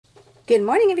Good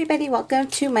morning, everybody. Welcome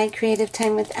to my Creative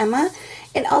Time with Emma,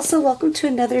 and also welcome to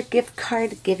another gift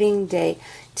card giving day.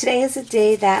 Today is a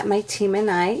day that my team and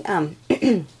I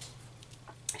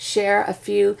share a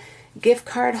few gift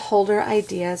card holder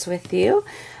ideas with you.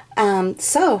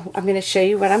 So I'm going to show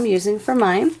you what I'm using for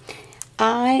mine.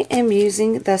 I am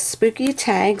using the spooky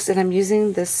tags, and I'm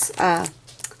using this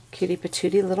cutie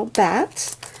patootie little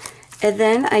bat. And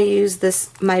then I use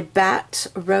my bat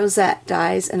rosette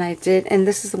dies, and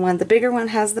this is the one, the bigger one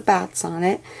has the bats on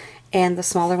it, and the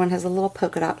smaller one has a little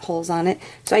polka dot holes on it.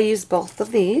 So I use both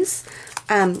of these.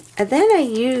 And then I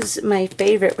use my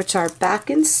favorite, which are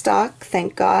back in stock,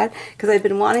 thank God, because I've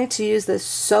been wanting to use this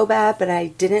so bad, but I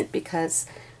didn't because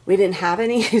we didn't have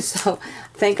any, so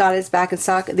thank God it's back in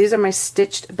stock. These are my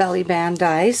stitched belly band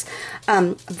dies.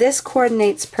 This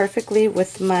coordinates perfectly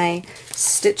with my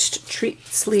stitched treat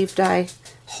sleeve die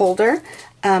holder.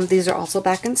 These are also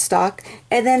back in stock.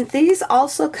 And then these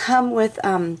also come with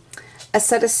a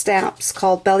set of stamps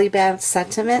called belly band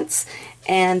sentiments,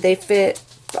 and they fit.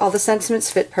 All the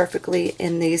sentiments fit perfectly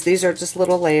in these. These are just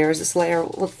little layers. This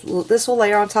will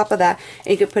layer on top of that,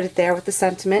 and you can put it there with the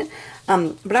sentiment.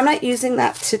 But I'm not using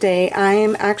that today. I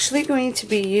am actually going to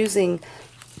be using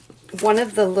one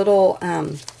of the little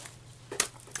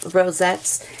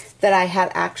rosettes that I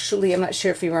had actually, I'm not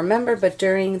sure if you remember, but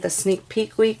during the sneak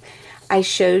peek week, I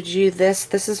showed you this.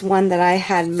 This is one that I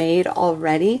had made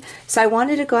already. So I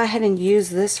wanted to go ahead and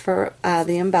use this for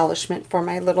the embellishment for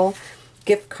my little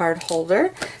gift card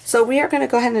holder. So we are going to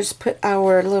go ahead and just put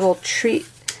our little treat.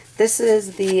 This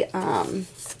is the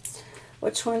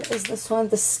which one is this one?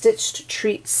 The stitched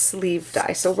treat sleeve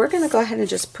die. So we're going to go ahead and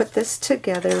just put this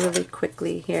together really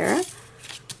quickly here. So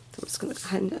I'm just going to go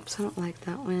ahead and, oops, I don't like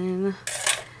that one.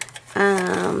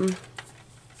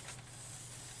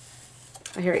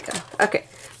 Here we go. Okay,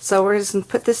 so we're just going to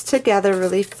put this together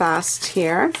really fast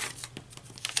here.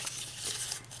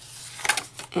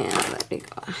 And let me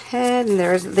go ahead, and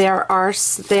there are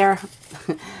some,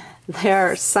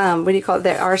 what do you call it?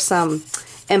 There are some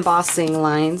embossing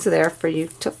lines there for you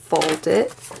to fold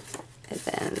it. And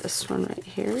then this one right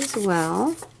here as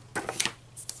well.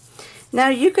 Now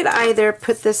you could either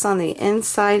put this on the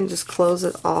inside and just close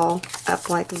it all up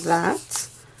like that,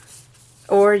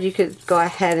 or you could go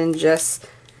ahead and just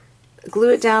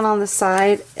glue it down on the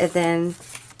side and then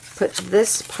put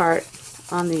this part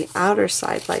on the outer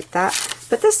side like that.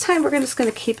 But this time we're just going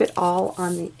to keep it all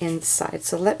on the inside.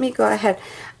 So let me go ahead.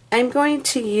 I'm going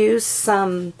to use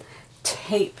some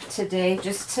tape today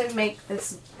just to make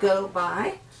this go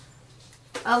by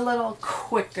a little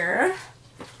quicker.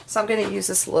 So I'm going to use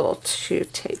this little chew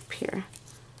tape here.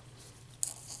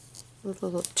 A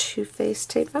little two-face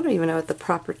tape. I don't even know what the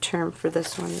proper term for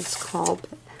this one is called,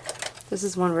 but this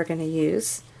is one we're going to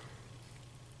use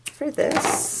for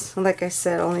this. Like I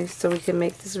said, only so we can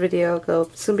make this video go.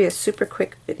 It's going to be a super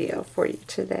quick video for you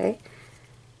today.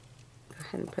 Go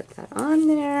ahead and put that on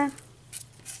there.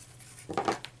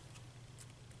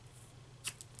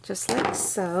 Just like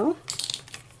so.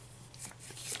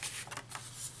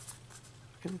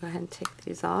 I'm going to go ahead and take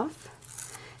these off.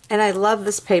 And I love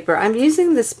this paper. I'm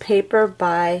using this paper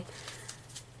by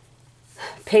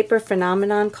Paper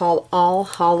Phenomenon called All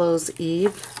Hallows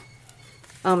Eve.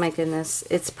 Oh my goodness.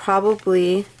 It's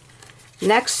probably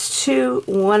next to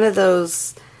one of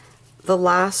those, the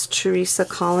last Teresa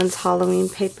Collins Halloween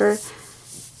paper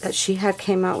that she had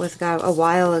came out with a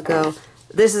while ago.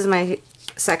 This is my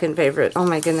second favorite. Oh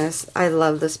my goodness. I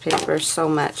love this paper so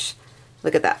much.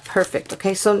 Look at that. Perfect.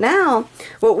 Okay, so now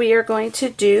what we are going to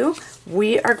do,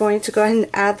 we are going to go ahead and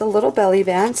add the little belly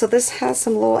band. So this has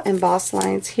some little embossed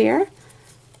lines here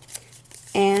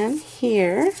and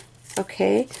here.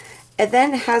 Okay. And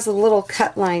then it has a little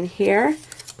cut line here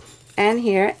and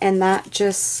here, and that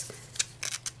just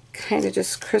kind of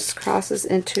just crisscrosses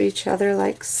into each other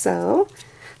like so.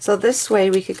 So this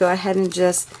way we could go ahead and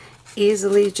just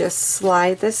easily just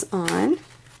slide this on.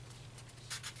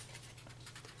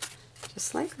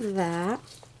 Just like that.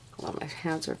 Well, my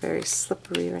hands are very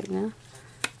slippery right now.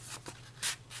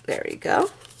 There we go.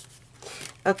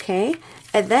 Okay,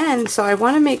 and then, so I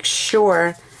want to make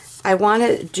sure, I want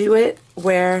to do it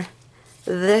where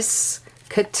this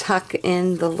could tuck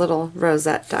in the little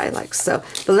rosette die like so.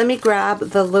 But let me grab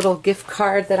the little gift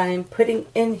card that I'm putting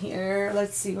in here.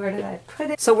 Let's see, where did I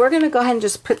put it? So we're going to go ahead and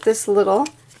just put this little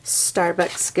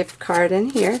Starbucks gift card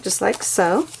in here, just like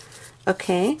so.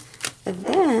 Okay, and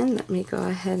then let me go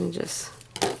ahead and just,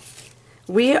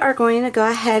 we are going to go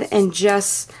ahead and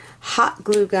just hot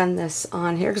glue gun this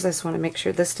on here because I just want to make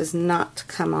sure this does not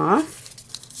come off.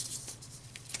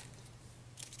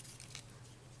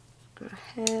 Go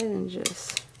ahead and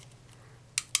just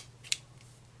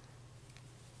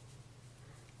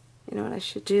You know what I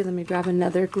should do? Let me grab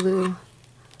another glue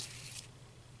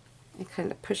and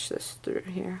kind of push this through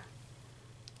here.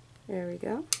 There we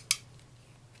go.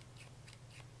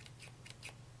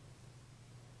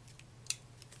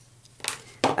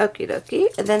 Okie dokie.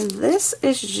 And then this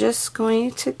is just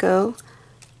going to go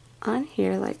on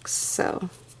here like so.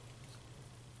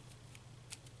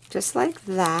 Just like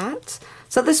that.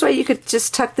 So this way you could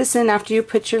just tuck this in after you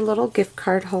put your little gift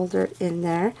card holder in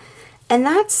there. And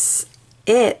that's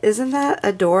it. Isn't that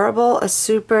adorable? A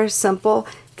super simple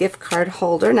gift card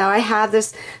holder. Now I have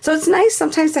this, so it's nice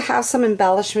sometimes to have some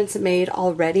embellishments made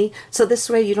already. So this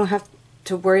way you don't have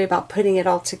to worry about putting it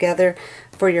all together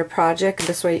for your project.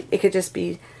 This way it could just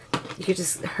be, you could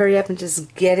just hurry up and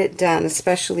just get it done,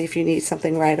 especially if you need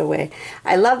something right away.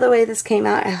 I love the way this came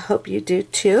out. I hope you do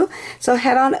too. So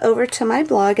head on over to my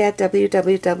blog at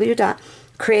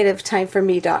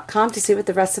www.creativetimeforme.com to see what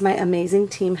the rest of my amazing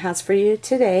team has for you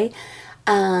today.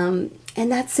 And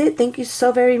that's it. Thank you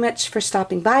so very much for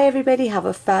stopping by, everybody. Have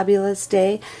a fabulous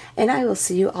day, and I will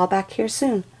see you all back here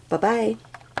soon. Bye-bye.